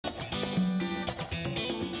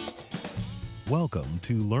Welcome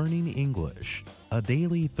to Learning English, a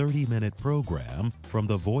daily 30-minute program from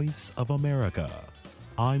the Voice of America.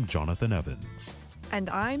 I'm Jonathan Evans. And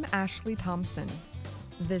I'm Ashley Thompson.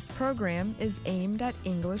 This program is aimed at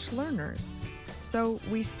English learners, so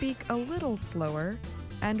we speak a little slower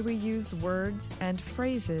and we use words and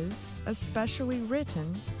phrases especially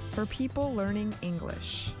written for people learning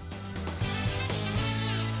English.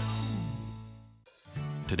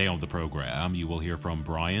 Today on the program, you will hear from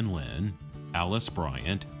Brian Lynn, Alice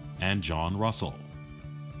Bryant, and John Russell.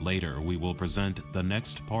 Later, we will present the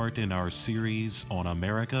next part in our series on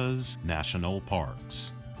America's national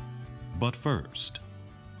parks. But first,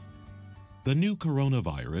 the new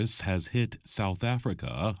coronavirus has hit South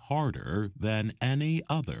Africa harder than any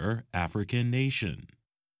other African nation.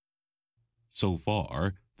 So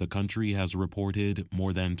far, the country has reported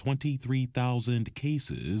more than 23,000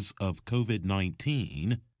 cases of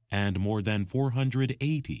COVID-19 and more than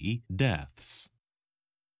 480 deaths.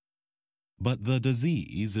 But the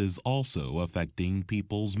disease is also affecting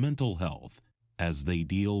people's mental health as they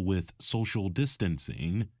deal with social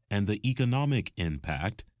distancing and the economic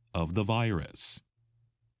impact of the virus.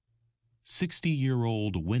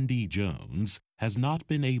 60-year-old Wendy Jones has not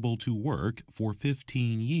been able to work for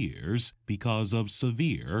 15 years because of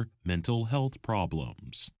severe mental health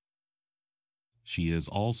problems. She is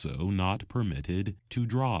also not permitted to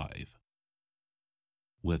drive.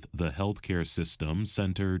 With the healthcare system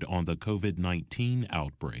centered on the COVID-19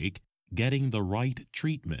 outbreak, getting the right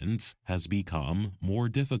treatments has become more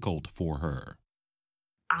difficult for her.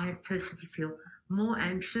 I personally feel more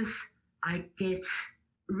anxious. I get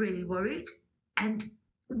really worried. And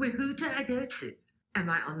who do I go to? Am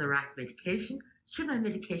I on the right medication? Should my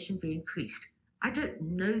medication be increased? I don't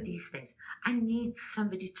know these things. I need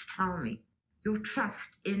somebody to tell me. Your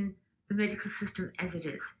trust in the medical system as it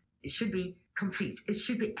is. It should be complete. It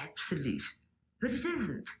should be absolute. But it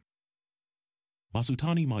isn't.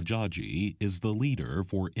 Masutani Majaji is the leader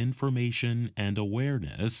for information and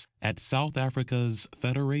awareness at South Africa's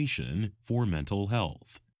Federation for Mental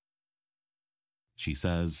Health. She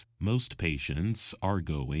says most patients are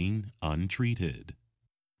going untreated.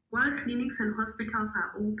 While clinics and hospitals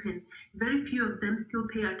are open, very few of them still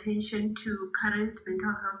pay attention to current mental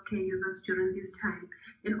health care users during this time.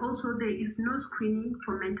 And also there is no screening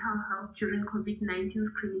for mental health during COVID-19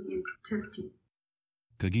 screening and testing.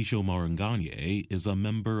 Kagiso Maranganye is a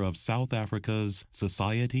member of South Africa's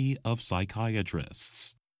Society of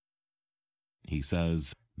Psychiatrists. He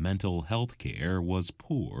says mental health care was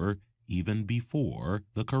poor even before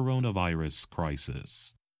the coronavirus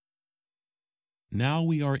crisis. Now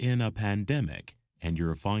we are in a pandemic, and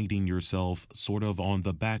you're finding yourself sort of on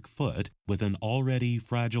the back foot with an already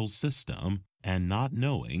fragile system and not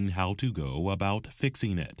knowing how to go about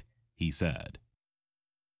fixing it, he said.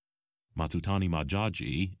 Matsutani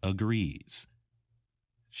Majaji agrees.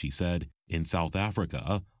 She said in South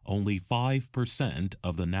Africa, only 5%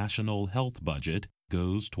 of the national health budget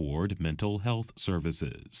goes toward mental health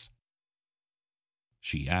services.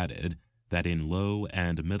 She added that in low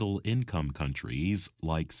and middle income countries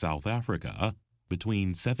like South Africa,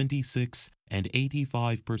 between 76 and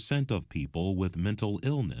 85% of people with mental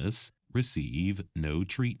illness receive no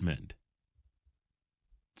treatment.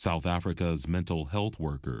 South Africa's mental health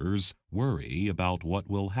workers worry about what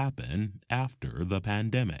will happen after the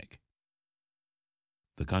pandemic.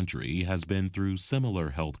 The country has been through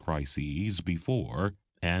similar health crises before,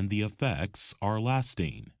 and the effects are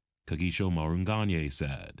lasting, Kagiso Maranganye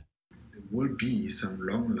said. There will be some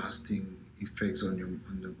long-lasting effects on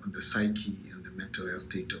the psyche and the mental health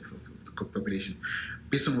state of the population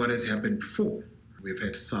based on what has happened before. We've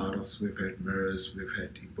had SARS, we've had MERS, we've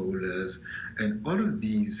had Ebolas, and all of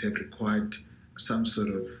these have required some sort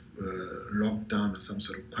of lockdown or some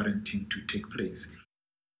sort of quarantine to take place.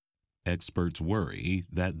 Experts worry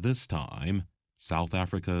that this time, South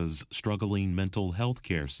Africa's struggling mental health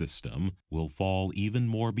care system will fall even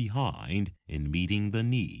more behind in meeting the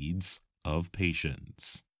needs of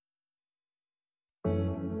patients.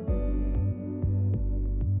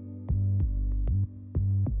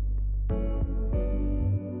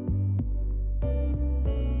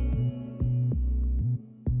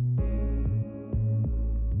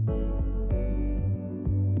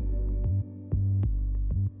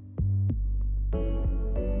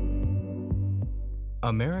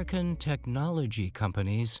 American technology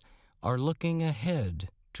companies are looking ahead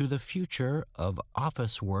to the future of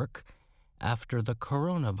office work after the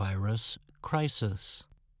coronavirus crisis.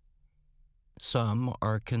 Some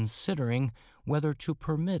are considering whether to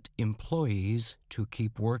permit employees to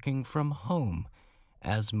keep working from home,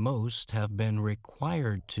 as most have been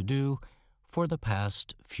required to do for the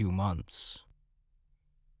past few months.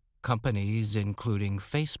 Companies including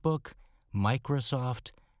Facebook,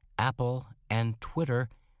 Microsoft, Apple, and Twitter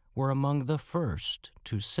were among the first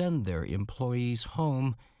to send their employees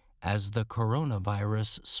home as the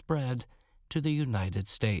coronavirus spread to the United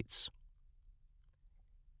States.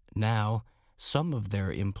 Now, some of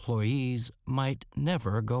their employees might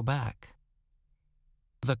never go back.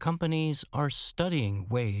 The companies are studying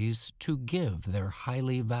ways to give their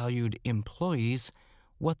highly valued employees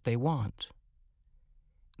what they want.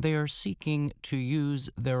 They are seeking to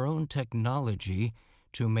use their own technology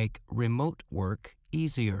to make remote work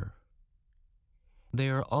easier. They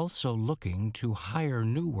are also looking to hire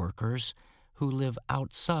new workers who live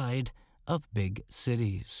outside of big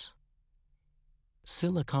cities.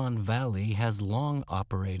 Silicon Valley has long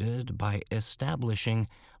operated by establishing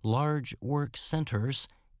large work centers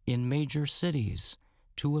in major cities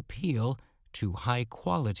to appeal to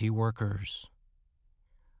high-quality workers.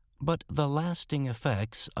 But the lasting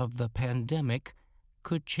effects of the pandemic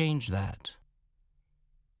could change that.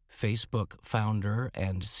 Facebook founder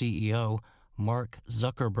and CEO Mark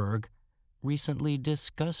Zuckerberg recently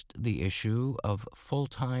discussed the issue of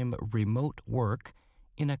full-time remote work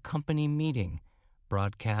in a company meeting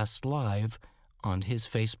broadcast live on his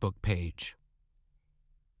Facebook page.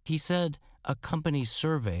 He said a company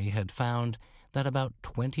survey had found that about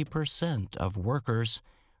 20% of workers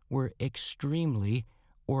were extremely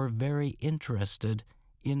or very interested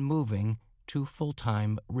in moving to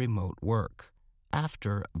full-time remote work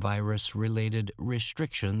after virus-related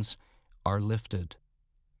restrictions are lifted.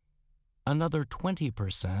 Another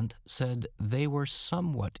 20% said they were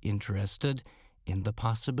somewhat interested in the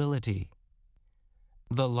possibility.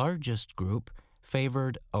 The largest group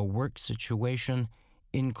favored a work situation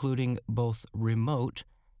including both remote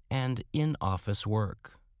and in-office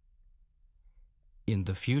work. In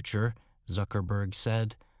the future, Zuckerberg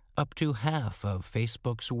said, up to half of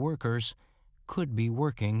Facebook's workers could be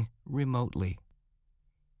working remotely.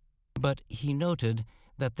 But he noted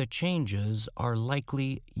that the changes are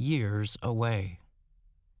likely years away.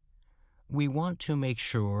 We want to make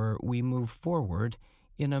sure we move forward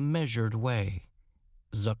in a measured way,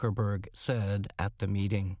 Zuckerberg said at the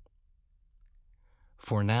meeting.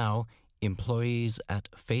 For now, employees at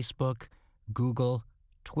Facebook, Google,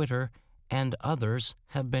 Twitter, and others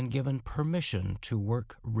have been given permission to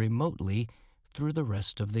work remotely through the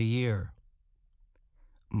rest of the year.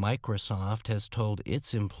 Microsoft has told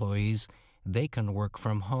its employees they can work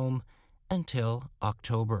from home until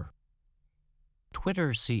October. Twitter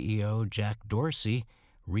CEO Jack Dorsey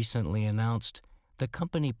recently announced the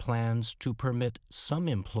company plans to permit some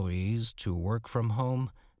employees to work from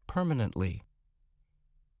home permanently.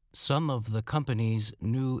 Some of the company's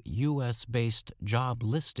new U.S.-based job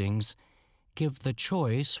listings give the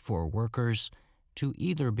choice for workers to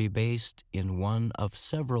either be based in one of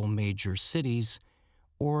several major cities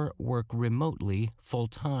or work remotely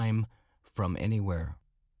full-time from anywhere.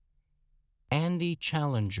 Andy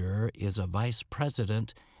Challenger is a vice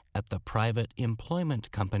president at the private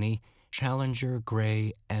employment company Challenger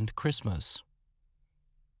Gray and Christmas.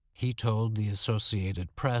 He told the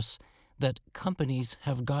Associated Press that companies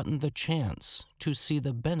have gotten the chance to see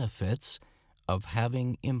the benefits of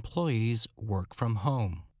having employees work from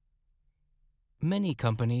home. Many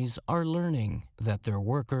companies are learning that their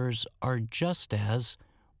workers are just as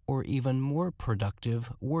or even more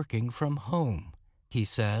productive working from home, he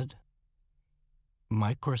said.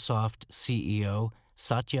 Microsoft CEO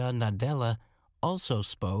Satya Nadella also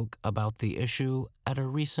spoke about the issue at a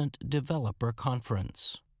recent developer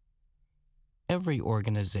conference. Every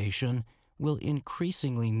organization will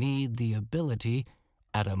increasingly need the ability,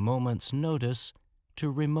 at a moment's notice, to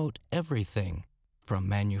remote everything from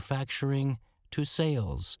manufacturing to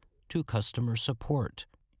sales to customer support,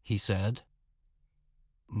 he said.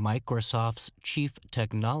 Microsoft's Chief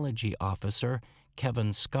Technology Officer,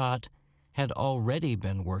 Kevin Scott, had already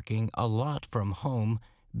been working a lot from home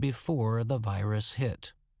before the virus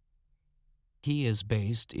hit. He is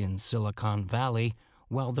based in Silicon Valley,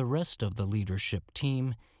 while the rest of the leadership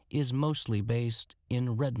team is mostly based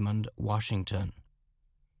in Redmond, Washington.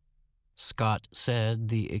 Scott said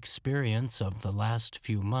the experience of the last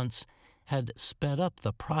few months had sped up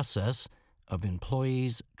the process of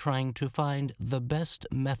employees trying to find the best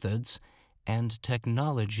methods and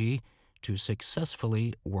technology to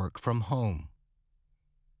successfully work from home.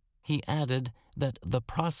 He added that the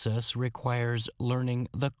process requires learning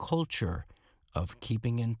the culture of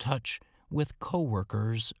keeping in touch with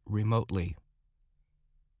coworkers remotely.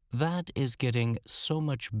 That is getting so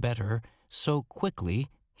much better so quickly,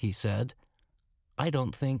 he said. I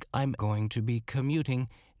don't think I'm going to be commuting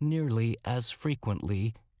nearly as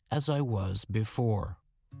frequently as I was before.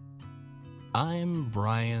 I'm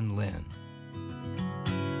Brian Lynn.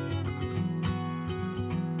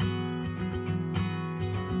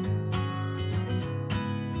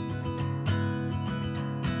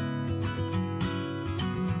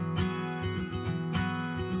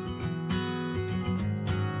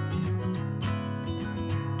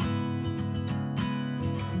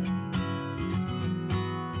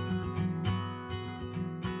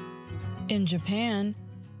 In Japan,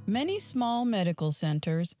 many small medical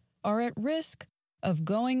centers are at risk of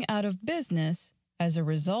going out of business as a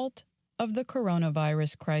result of the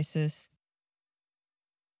coronavirus crisis.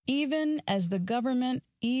 Even as the government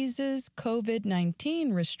eases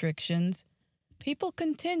COVID-19 restrictions, people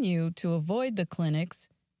continue to avoid the clinics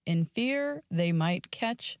in fear they might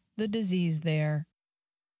catch the disease there.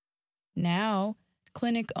 Now,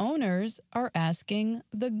 clinic owners are asking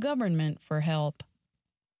the government for help.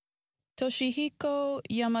 Toshihiko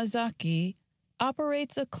Yamazaki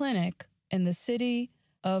operates a clinic in the city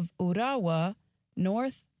of Urawa,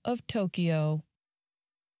 north of Tokyo.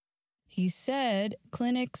 He said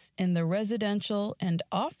clinics in the residential and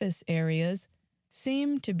office areas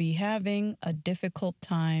seem to be having a difficult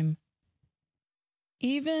time.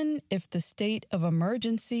 Even if the state of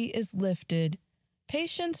emergency is lifted,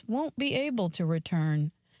 patients won't be able to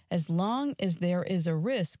return as long as there is a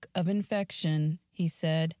risk of infection, he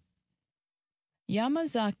said.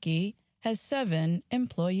 Yamazaki has 7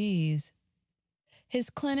 employees. His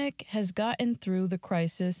clinic has gotten through the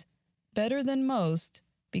crisis better than most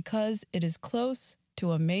because it is close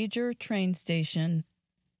to a major train station.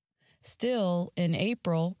 Still, in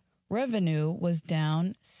April, revenue was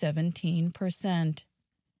down 17%.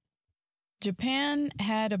 Japan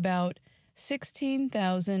had about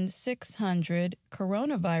 16,600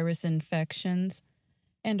 coronavirus infections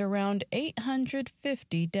and around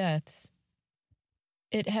 850 deaths.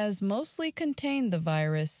 It has mostly contained the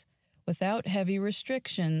virus without heavy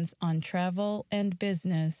restrictions on travel and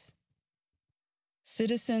business.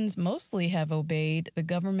 Citizens mostly have obeyed the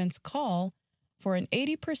government's call for an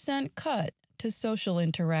 80% cut to social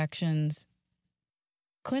interactions.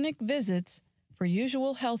 Clinic visits for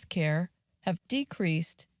usual health care have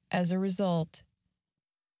decreased as a result.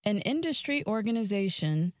 An industry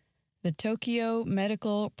organization, the Tokyo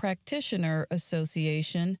Medical Practitioner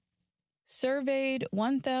Association, surveyed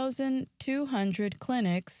 1,200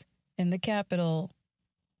 clinics in the capital.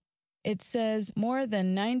 It says more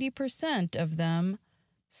than 90% of them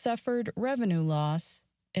suffered revenue loss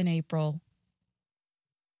in April.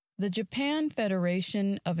 The Japan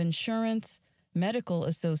Federation of Insurance Medical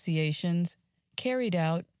Associations carried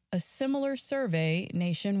out a similar survey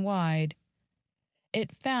nationwide.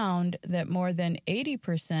 It found that more than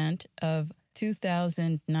 80% of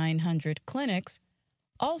 2,900 clinics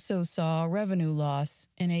also saw revenue loss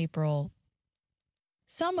in April.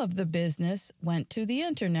 Some of the business went to the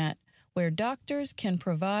internet, where doctors can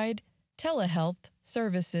provide telehealth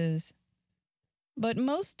services. But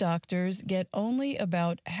most doctors get only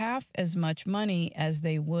about half as much money as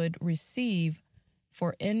they would receive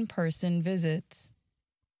for in-person visits.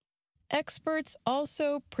 Experts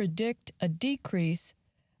also predict a decrease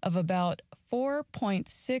of about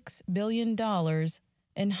 $4.6 billion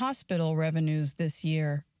in hospital revenues this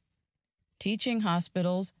year. Teaching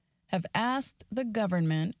hospitals have asked the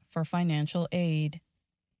government for financial aid.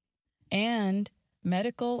 And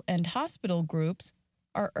medical and hospital groups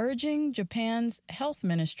are urging Japan's health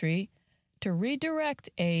ministry to redirect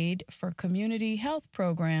aid for community health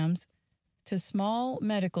programs to small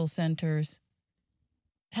medical centers.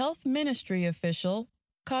 Health ministry official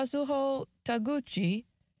Kazuho Taguchi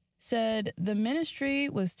said the ministry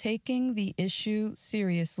was taking the issue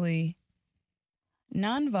seriously.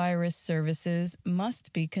 Non-virus services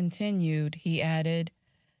must be continued, he added,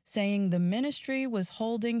 saying the ministry was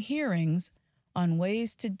holding hearings on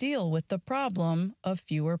ways to deal with the problem of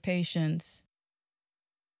fewer patients.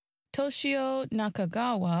 Toshio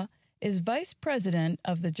Nakagawa is vice president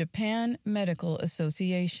of the Japan Medical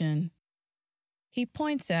Association. He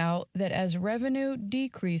points out that as revenue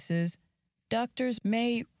decreases, doctors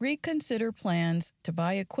may reconsider plans to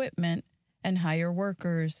buy equipment and hire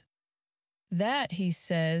workers. That, he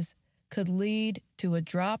says, could lead to a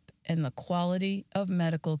drop in the quality of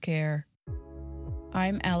medical care.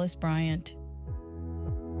 I'm Alice Bryant.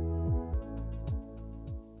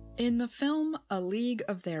 In the film A League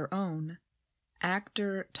of Their Own,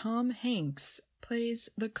 actor Tom Hanks plays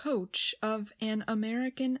the coach of an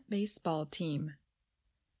American baseball team.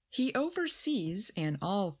 He oversees an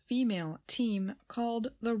all-female team called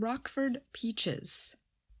the Rockford Peaches.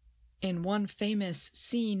 In one famous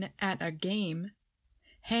scene at a game,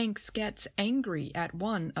 Hanks gets angry at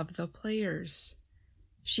one of the players.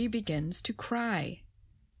 She begins to cry.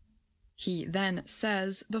 He then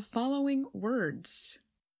says the following words.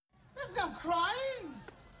 There's no crying!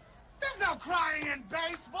 There's no crying in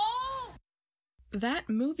baseball! That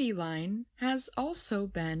movie line has also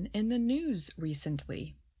been in the news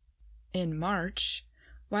recently. In March,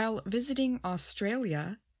 while visiting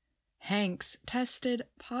Australia, Hanks tested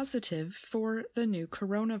positive for the new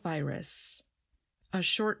coronavirus. A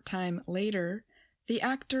short time later, the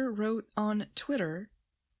actor wrote on Twitter,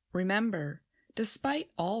 "Remember,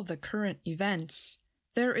 despite all the current events,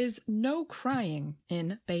 there is no crying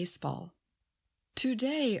in baseball."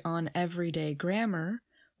 Today on Everyday Grammar,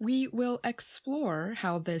 we will explore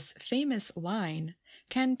how this famous line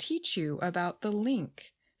can teach you about the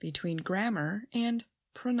link between grammar and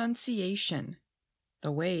pronunciation,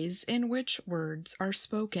 the ways in which words are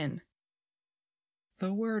spoken.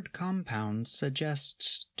 The word compound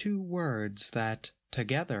suggests two words that,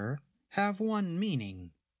 together, have one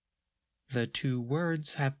meaning. The two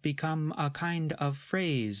words have become a kind of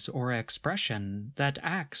phrase or expression that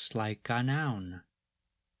acts like a noun.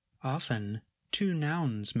 Often, two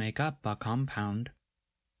nouns make up a compound.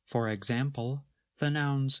 For example, the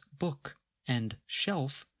nouns book and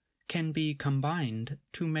shelf can be combined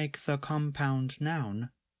to make the compound noun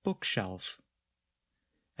bookshelf.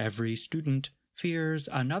 Every student fears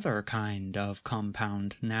another kind of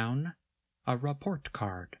compound noun, a report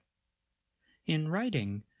card. In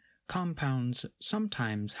writing, compounds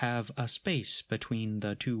sometimes have a space between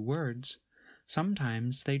the two words,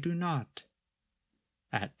 sometimes they do not.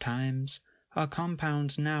 At times, a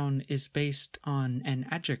compound noun is based on an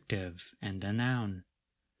adjective and a noun.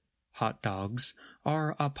 Hot dogs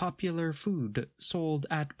are a popular food sold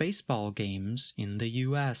at baseball games in the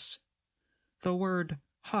U.S. The word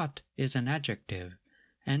hot is an adjective,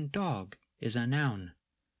 and dog is a noun.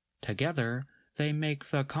 Together, they make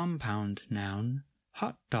the compound noun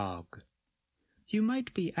hot dog. You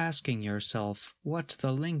might be asking yourself what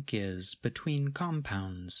the link is between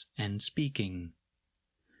compounds and speaking.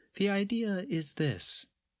 The idea is this.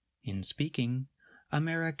 In speaking,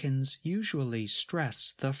 Americans usually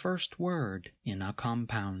stress the first word in a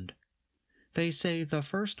compound. They say the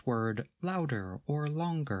first word louder or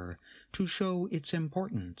longer to show its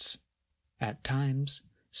importance. At times,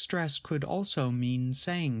 stress could also mean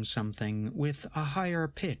saying something with a higher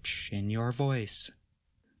pitch in your voice.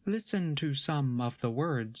 Listen to some of the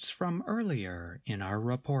words from earlier in our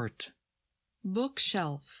report.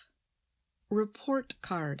 Bookshelf, report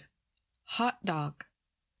card, hot dog.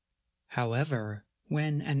 However,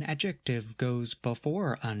 when an adjective goes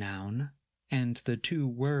before a noun, and the two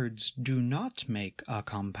words do not make a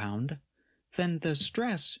compound, then the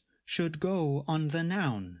stress should go on the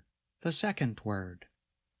noun, the second word.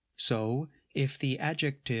 So, if the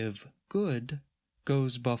adjective good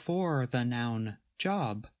goes before the noun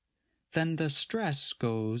job, then the stress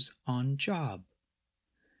goes on job.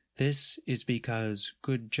 This is because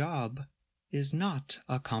good job is not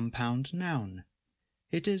a compound noun.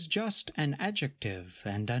 It is just an adjective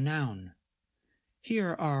and a noun.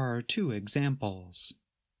 Here are two examples.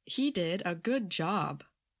 He did a good job.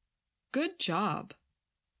 Good job.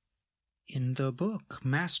 In the book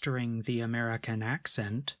Mastering the American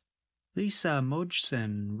Accent, Lisa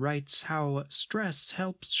Mojsen writes how stress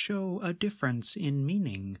helps show a difference in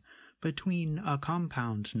meaning between a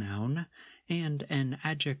compound noun and an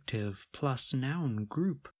adjective plus noun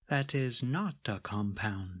group that is not a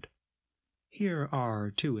compound. Here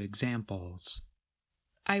are two examples.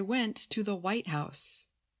 I went to the White House.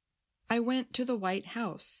 I went to the White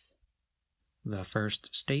House. The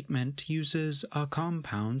first statement uses a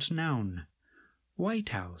compound noun, White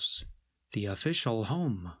House, the official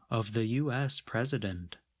home of the U.S.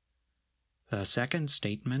 President. The second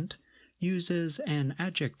statement uses an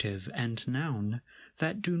adjective and noun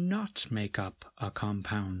that do not make up a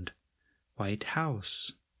compound, White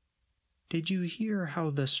House. Did you hear how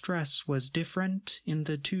the stress was different in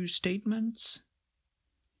the two statements?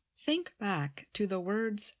 Think back to the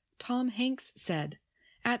words Tom Hanks said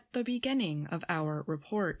at the beginning of our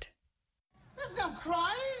report. There's no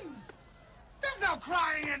crying! There's no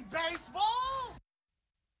crying in baseball!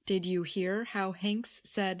 Did you hear how Hanks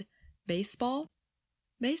said baseball?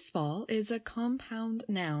 Baseball is a compound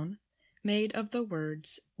noun made of the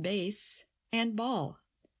words base and ball.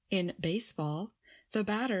 In baseball, the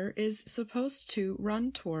batter is supposed to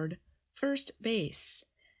run toward first base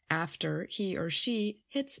after he or she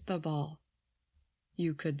hits the ball.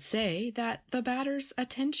 You could say that the batter's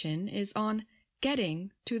attention is on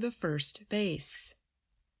getting to the first base.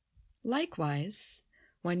 Likewise,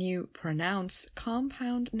 when you pronounce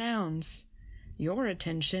compound nouns, your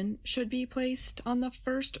attention should be placed on the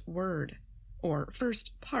first word or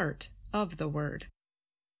first part of the word.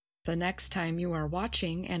 The next time you are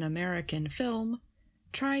watching an American film,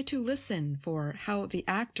 try to listen for how the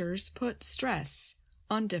actors put stress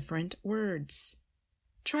on different words.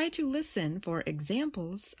 Try to listen for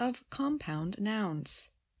examples of compound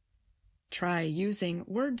nouns. Try using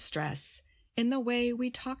word stress in the way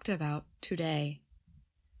we talked about today.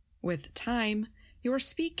 With time, your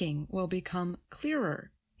speaking will become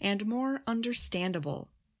clearer and more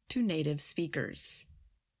understandable to native speakers.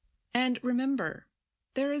 And remember,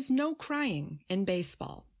 there is no crying in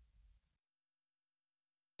baseball.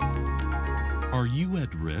 Are you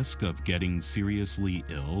at risk of getting seriously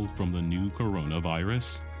ill from the new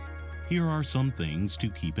coronavirus? Here are some things to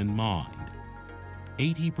keep in mind.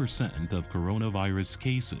 80% of coronavirus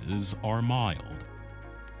cases are mild.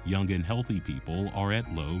 Young and healthy people are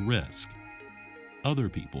at low risk. Other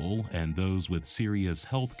people and those with serious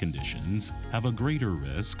health conditions have a greater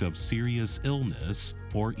risk of serious illness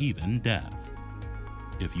or even death.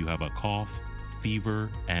 If you have a cough, fever,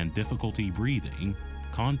 and difficulty breathing,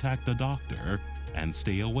 contact the doctor and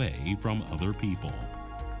stay away from other people.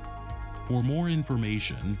 For more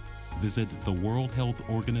information, visit the World Health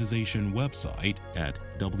Organization website at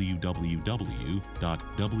www.who.int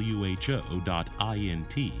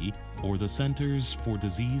or the Centers for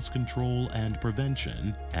Disease Control and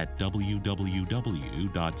Prevention at www.cdc.gov.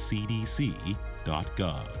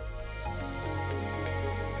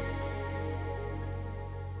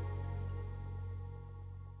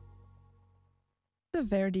 The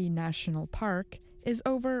Verdi National Park is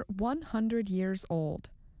over 100 years old.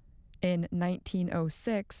 In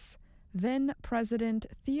 1906, then President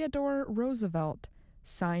Theodore Roosevelt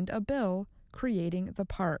signed a bill creating the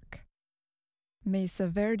park. Mesa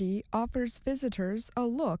Verde offers visitors a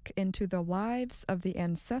look into the lives of the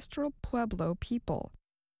ancestral Pueblo people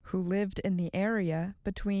who lived in the area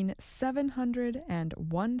between 700 and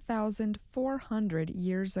 1,400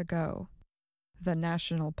 years ago. The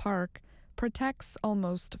national park protects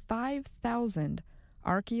almost 5,000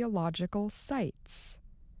 archaeological sites.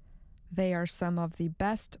 They are some of the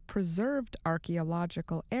best preserved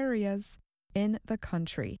archaeological areas in the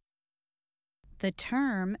country. The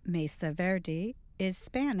term Mesa Verde is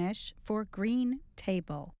Spanish for green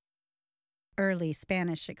table. Early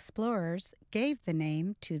Spanish explorers gave the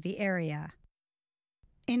name to the area.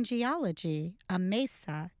 In geology, a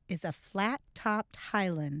mesa is a flat-topped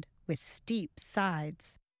highland with steep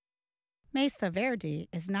sides. Mesa Verde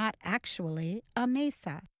is not actually a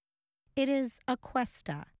mesa. It is a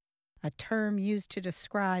cuesta, a term used to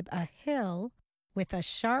describe a hill with a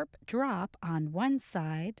sharp drop on one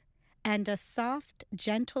side and a soft,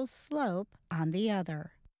 gentle slope on the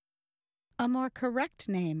other. A more correct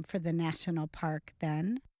name for the national park,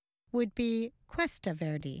 then, would be Cuesta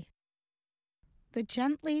Verde. The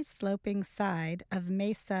gently sloping side of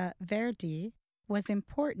Mesa Verde was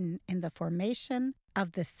important in the formation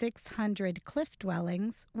of the 600 cliff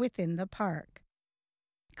dwellings within the park.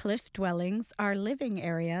 Cliff dwellings are living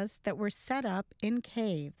areas that were set up in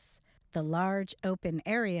caves, the large open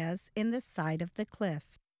areas in the side of the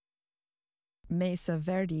cliff. Mesa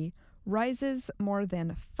Verde rises more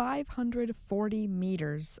than 540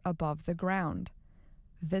 meters above the ground.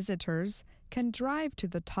 Visitors can drive to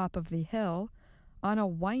the top of the hill on a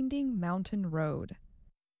winding mountain road.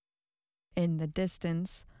 In the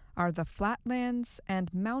distance are the flatlands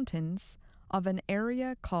and mountains of an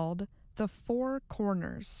area called the Four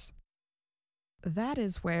Corners. That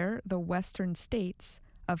is where the western states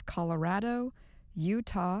of Colorado,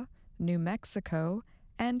 Utah, New Mexico,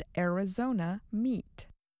 and Arizona meet.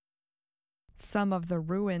 Some of the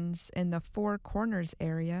ruins in the Four Corners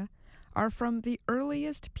area are from the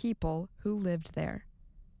earliest people who lived there.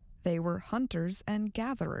 They were hunters and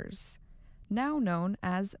gatherers, now known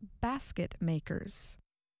as basket makers.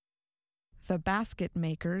 The basket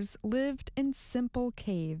makers lived in simple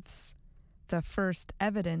caves. The first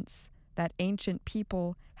evidence that ancient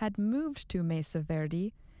people had moved to Mesa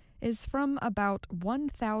Verde is from about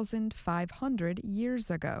 1,500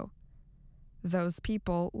 years ago. Those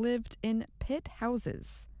people lived in pit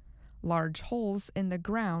houses, large holes in the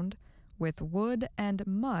ground with wood and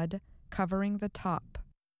mud covering the top.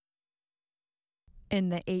 In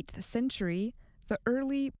the 8th century, the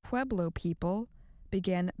early Pueblo people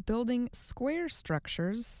began building square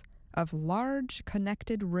structures of large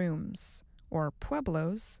connected rooms, or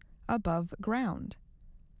pueblos, above ground.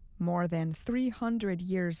 More than 300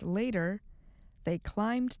 years later, they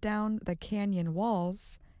climbed down the canyon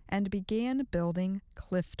walls and began building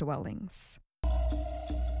cliff dwellings.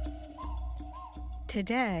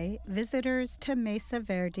 Today, visitors to Mesa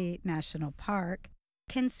Verde National Park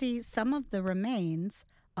can see some of the remains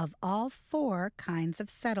of all 4 kinds of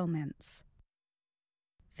settlements.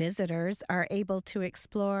 Visitors are able to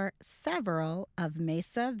explore several of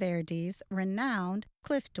Mesa Verde's renowned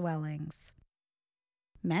cliff dwellings.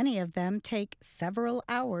 Many of them take several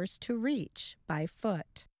hours to reach by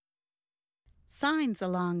foot. Signs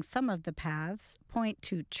along some of the paths point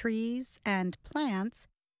to trees and plants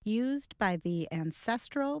used by the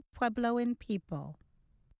ancestral Puebloan people.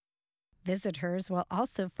 Visitors will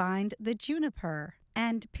also find the juniper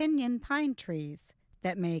and pinyon pine trees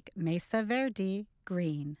that make Mesa Verde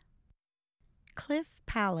green. Cliff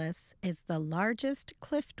Palace is the largest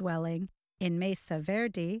cliff dwelling in Mesa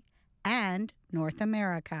Verde and North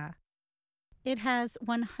America. It has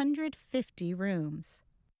 150 rooms.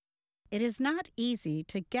 It is not easy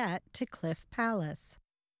to get to Cliff Palace.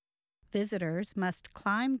 Visitors must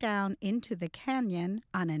climb down into the canyon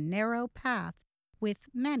on a narrow path with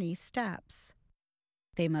many steps.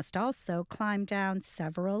 They must also climb down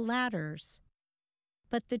several ladders.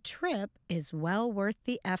 But the trip is well worth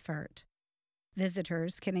the effort.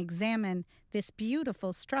 Visitors can examine this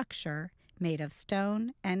beautiful structure made of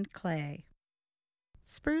stone and clay.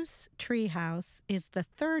 Spruce Tree House is the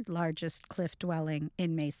 3rd largest cliff dwelling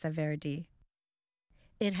in Mesa Verde.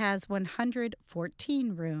 It has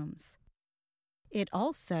 114 rooms. It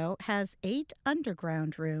also has 8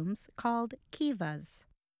 underground rooms called kivas.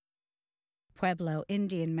 Pueblo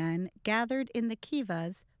Indian men gathered in the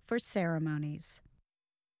kivas for ceremonies.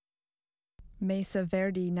 Mesa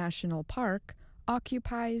Verde National Park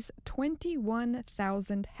occupies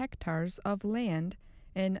 21,000 hectares of land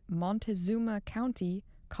in Montezuma County,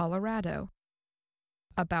 Colorado.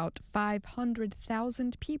 About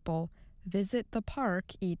 500,000 people visit the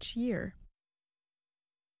park each year.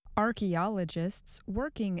 Archaeologists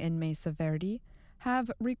working in Mesa Verde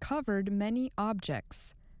have recovered many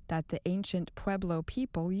objects that the ancient Pueblo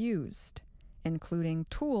people used, including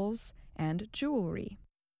tools and jewelry.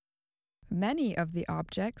 Many of the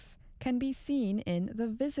objects can be seen in the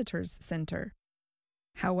Visitors Center.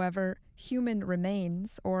 However, human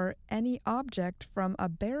remains or any object from a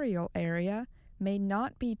burial area may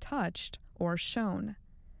not be touched or shown.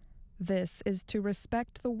 This is to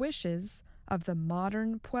respect the wishes of the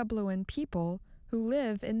modern Puebloan people who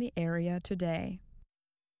live in the area today.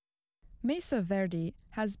 Mesa Verde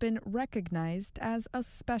has been recognized as a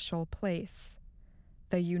special place.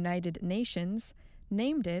 The United Nations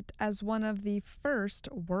named it as one of the first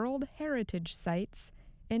World Heritage Sites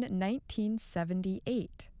in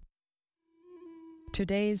 1978.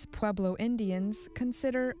 Today's Pueblo Indians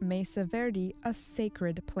consider Mesa Verde a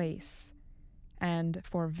sacred place, and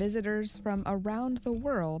for visitors from around the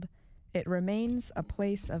world, it remains a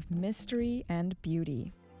place of mystery and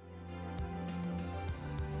beauty.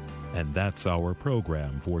 And that's our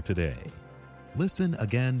program for today. Listen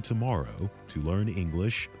again tomorrow to learn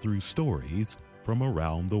English through stories from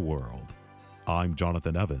around the world. I'm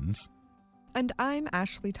Jonathan Evans. And I'm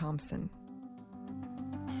Ashley Thompson.